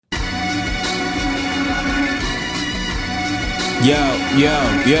Yo, yo,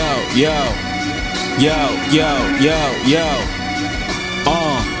 yo, yo, yo, yo, yo, yo.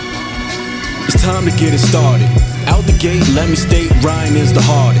 It's time to get it started. Out the gate, let me state, Ryan is the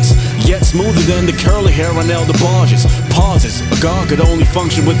hardest, yet smoother than the curly hair on Elder Borges. Pauses, a god could only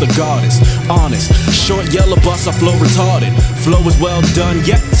function with a goddess. Honest, short yellow bus, I flow retarded. Flow is well done,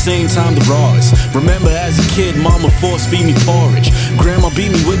 yet at the same time the rawest. Remember as a kid, mama force feed me porridge. Grandma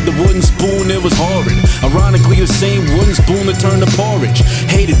beat me with the wooden spoon, it was horrid. Ironically, the same wooden spoon that turned to porridge.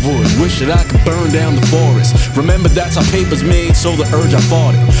 Hated wood, wish that I could burn down the forest. Remember that's how paper's made, so the urge I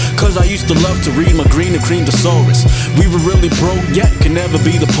fought it. Cause I used to love to read my green and cream thesaurus. We were really broke, yet could never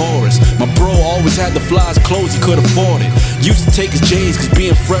be the poorest. My bro always had the flies clothes he could afford it. Used to take his J's cause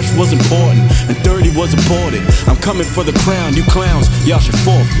being fresh was important, and dirty was important. I'm coming for the crown, you clowns, y'all should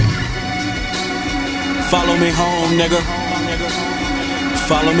forfeit. Follow me home, nigga.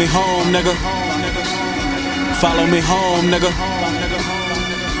 Follow me home, nigga. Follow me home, nigga.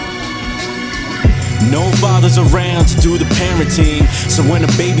 No fathers around to do the parenting, so when a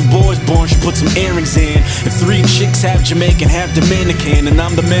baby boy's born, she puts some earrings in. If 3 chicks half Jamaican, half Dominican, and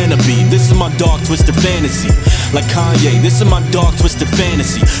I'm the man to be. This is my dark twisted fantasy. Like Kanye, this is my dark twisted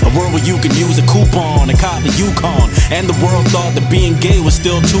fantasy. A world where you can use a coupon and cop the Yukon. And the world thought that being gay was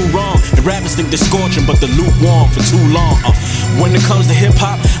still too wrong. And rappers think they're scorching, but they're lukewarm for too long. When it comes to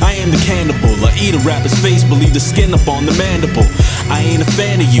hip-hop, I am the cannibal. I eat a rapper's face, believe the skin up on the mandible. I ain't a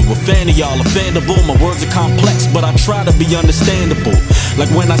fan of you, a fan of y'all, offendable. My words are complex, but I try to be understandable. Like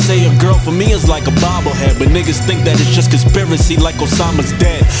when I say a girl for me is like a bobblehead, but niggas think that it's just conspiracy like Osama's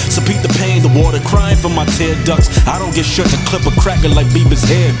dead. So peep the pain, the water crying from my tear ducts. I don't get shit to clip a cracker like Bieber's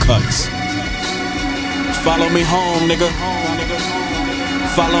haircuts. Follow me home, nigga.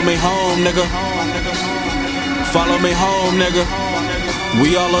 Follow me home, nigga. Follow me home, nigga.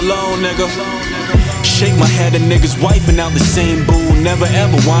 We all alone, nigga. Shake my head at niggas' wife and out the same boo. Never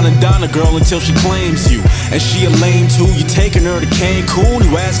ever wanna dine a girl until she claims you. And she a lame too, you taking her to Cancun.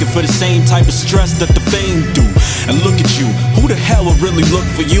 You asking for the same type of stress that the fame do. And look at you, who the hell would really look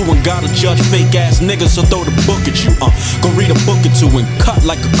for you and gotta judge fake ass niggas, so throw the book at you. Go read a book or two and cut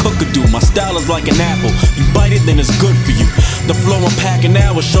like a cook could do. My style is like an apple, you bite it then it's good for you. The flow I'm packing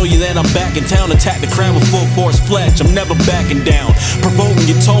now will show you that I'm back in town. Attack the crown with full force fledge, I'm never backing down. Provoking,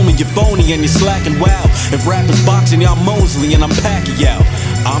 you told me you're phony and you're slacking, wow. If rap is boxing, y'all Mosley and I'm Pacquiao.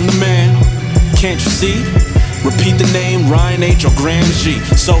 I'm the man, can't you see? Repeat the name, Ryan H or Grams G.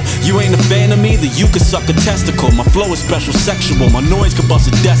 So, you ain't a fan of me, then you can suck a testicle. My flow is special sexual, my noise can bust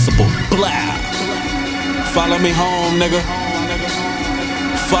a decibel. Blah. Follow me home, nigga.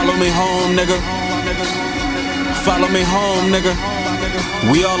 Follow me home, nigga. Follow me home, nigga.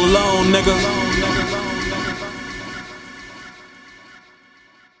 We all alone, nigga.